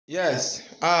Yes,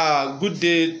 good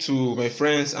day to my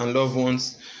friends and loved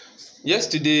ones.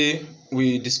 Yesterday,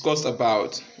 we discussed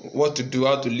about what to do,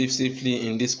 how to live safely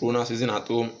in this corona season at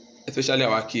home, especially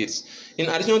our kids. In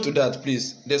addition to that,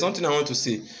 please, there's something I want to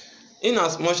say. In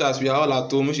as much as we are all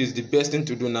at home, which is the best thing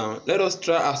to do now, let us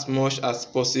try as much as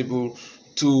possible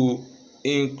to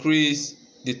increase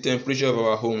the temperature of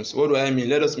our homes. What do I mean?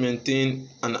 Let us maintain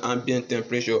an ambient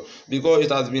temperature, because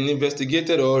it has been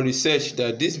investigated or researched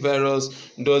that this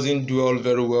virus doesn't dwell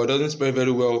very well, doesn't spread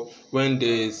very well when there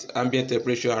is ambient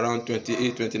temperature around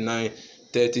 28, 29,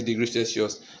 30 degrees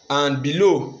Celsius, and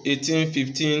below 18,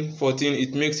 15, 14,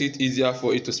 it makes it easier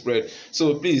for it to spread.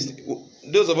 So please,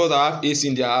 those of us that have AC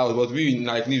in their house, but we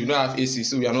don't have AC,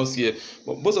 so we are not scared.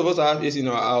 But most of us that have AC in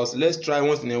our house, let's try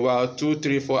once in a while, 2,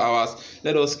 3, 4 hours.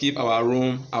 Let us keep our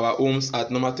homes at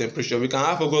normal temperature. We can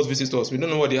have August visitors. We don't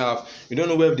know what they have. We don't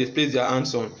know where they place their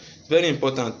hands on. It's very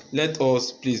important. Let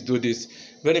us please do this.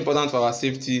 Very important for our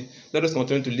safety. Let us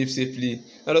continue to live safely.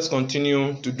 Let us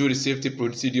continue to do the safety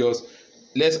procedures.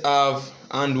 Let's have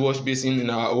hand wash basin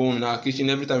in our home, in our kitchen.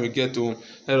 Every time we get home,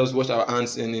 let us wash our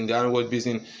hands in the hand wash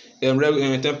basin.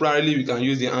 Temporarily, we can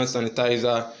use the hand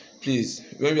sanitizer. Please,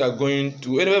 when we are going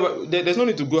to anywhere, there's no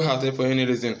need to go out there for any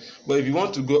reason. But if you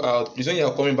want to go out, please, when you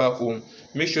are coming back home,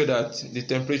 make sure that the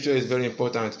temperature is very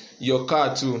important. Your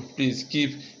car too, please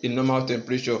keep a normal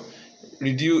temperature.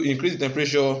 Increase the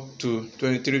temperature to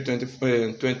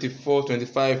 23, 24,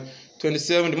 25,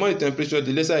 27. The more the temperature,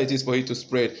 the lesser it is for it to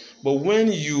spread. But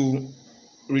when you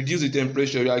reduce the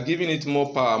temperature, you are giving it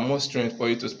more power, more strength for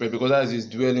it to spread, because that is its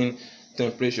dwelling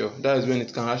temperature. That is when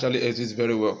it can actually exist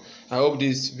very well. I hope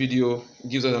this video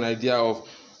gives us an idea of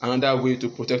another way to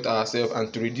protect ourselves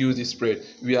and to reduce the spread.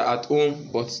 We are at home,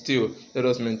 but still let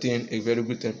us maintain a very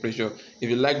good temperature. If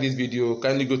you like this video,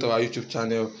 kindly go to our YouTube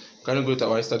channel, kindly go to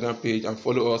our Instagram page and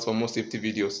follow us for more safety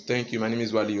videos. Thank you. My name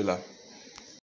is Walieyullah.